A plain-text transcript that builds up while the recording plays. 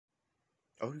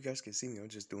I hope you guys can see me. I'm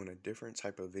just doing a different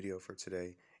type of video for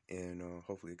today, and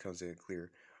hopefully it comes in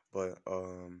clear. But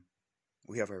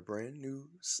we have our brand new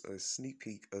sneak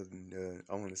peek of the,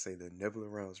 I want to say, the Nebula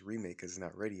Realms remake, because it's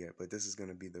not ready yet. But this is going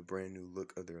to be the brand new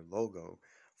look of their logo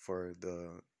for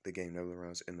the game Nebula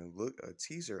Realms, and a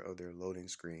teaser of their loading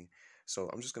screen. So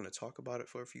I'm just going to talk about it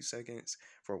for a few seconds,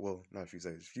 well, not a few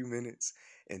seconds, a few minutes,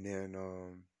 and then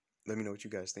let me know what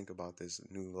you guys think about this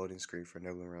new loading screen for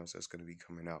Nebula Realms that's going to be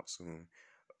coming out soon.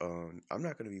 I'm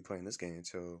not going to be playing this game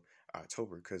until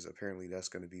October, because apparently that's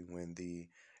going to be when the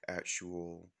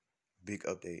actual big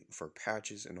update for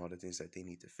patches and all the things that they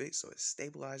need to fix, so it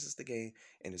stabilizes the game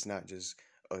and it's not just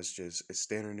us just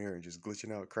standing there and just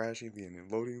glitching out, crashing, being in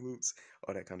loading loops,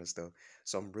 all that kind of stuff.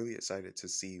 So I'm really excited to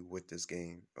see what this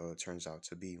game turns out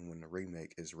to be when the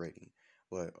remake is ready.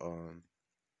 But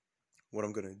what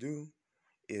I'm gonna do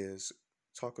is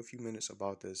talk a few minutes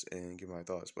about this and give my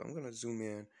thoughts. But I'm gonna zoom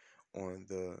in on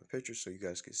the picture so you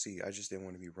guys can see. I just didn't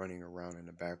want to be running around in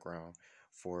the background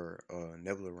for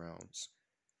Nebula Rounds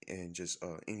and just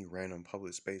any random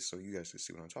public space, so you guys can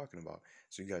see what I'm talking about.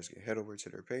 So you guys can head over to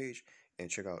their page and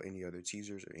check out any other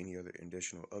teasers or any other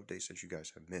additional updates that you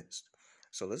guys have missed.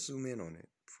 So let's zoom in on it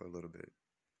for a little bit.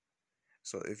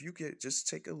 So if you get, just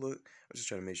take a look. I'm just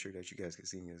trying to make sure that you guys can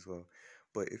see me as well.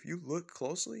 But if you look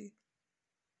closely,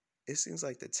 it seems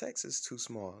like the text is too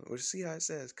small. Or see how it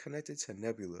says connected to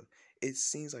Nebula. It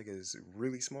seems like it's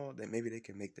really small. That maybe they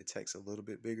can make the text a little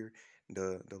bit bigger.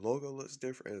 The logo looks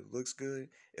different. It looks good.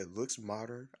 It looks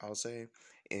modern, I'll say,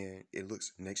 and it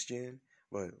looks next gen.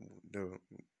 But the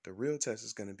the real test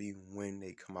is gonna be when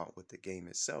they come out with the game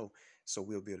itself. So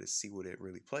we'll be able to see what it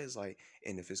really plays like,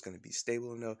 and if it's gonna be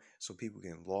stable enough so people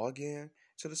can log in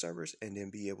to the servers and then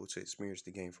be able to experience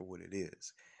the game for what it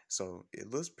is. So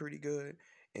it looks pretty good,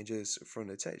 and just from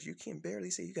the text, you can barely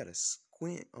see. You gotta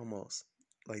squint almost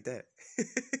like that,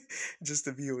 just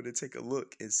to be able to take a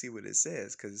look and see what it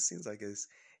says, because it seems like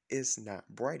it's not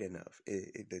bright enough.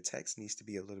 The text needs to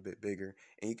be a little bit bigger,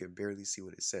 and you can barely see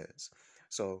what it says.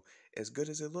 So as good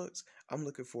as it looks, I'm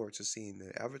looking forward to seeing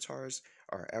the avatars,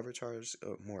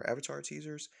 more avatar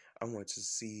teasers. I want to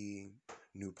see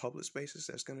new public spaces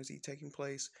that's going to be taking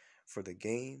place for the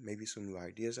game, maybe some new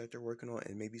ideas that they're working on,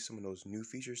 and maybe some of those new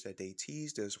features that they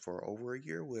teased us for over a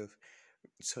year with,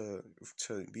 to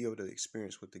be able to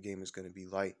experience what the game is going to be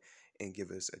like and give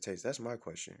us a taste. That's my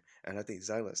question, and I think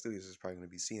Xylat Studios is probably going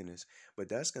to be seeing this, but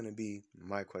that's going to be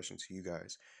my question to you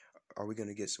guys. Are we going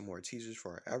to get some more teasers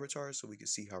for our avatars so we can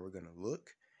see how we're going to look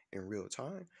in real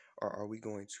time, or are we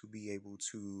going to be able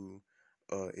to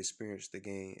experience the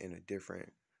game in a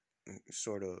different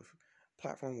sort of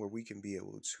platform where we can be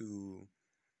able to,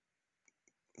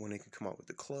 when they can come out with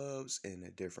the clubs and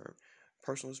the different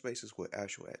personal spaces with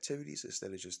actual activities,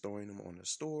 instead of just throwing them on the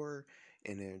store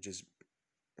and then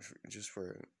just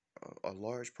for a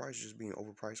large price, just being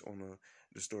overpriced on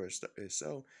the store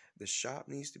itself. The shop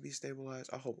needs to be stabilized.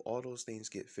 I hope all those things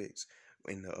get fixed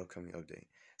in the upcoming update.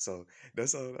 So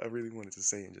that's all I really wanted to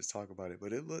say and just talk about it.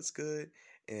 But it looks good,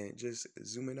 and just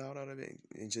zooming out of it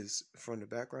and just from the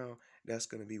background, that's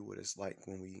going to be what it's like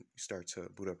when we start to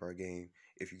boot up our game.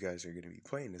 If you guys are going to be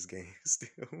playing this game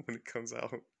still when it comes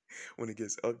out, when it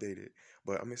gets updated.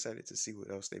 But I'm excited to see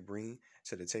what else they bring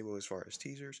to the table as far as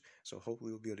teasers. So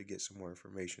hopefully we'll be able to get some more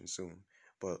information soon.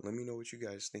 But let me know what you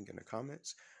guys think in the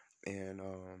comments. And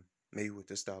maybe with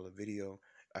this style of video,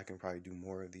 I can probably do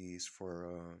more of these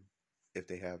for if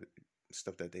they have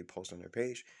stuff that they post on their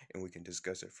page, and we can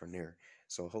discuss it from there.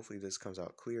 So hopefully this comes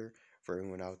out clear for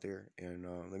everyone out there. And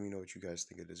let me know what you guys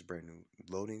think of this brand new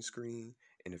loading screen,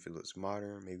 and if it looks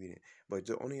modern, maybe. But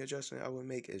the only adjustment I would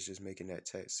make is just making that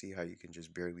text. See how you can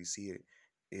just barely see it.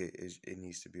 It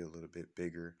needs to be a little bit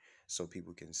bigger so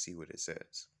people can see what it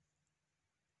says.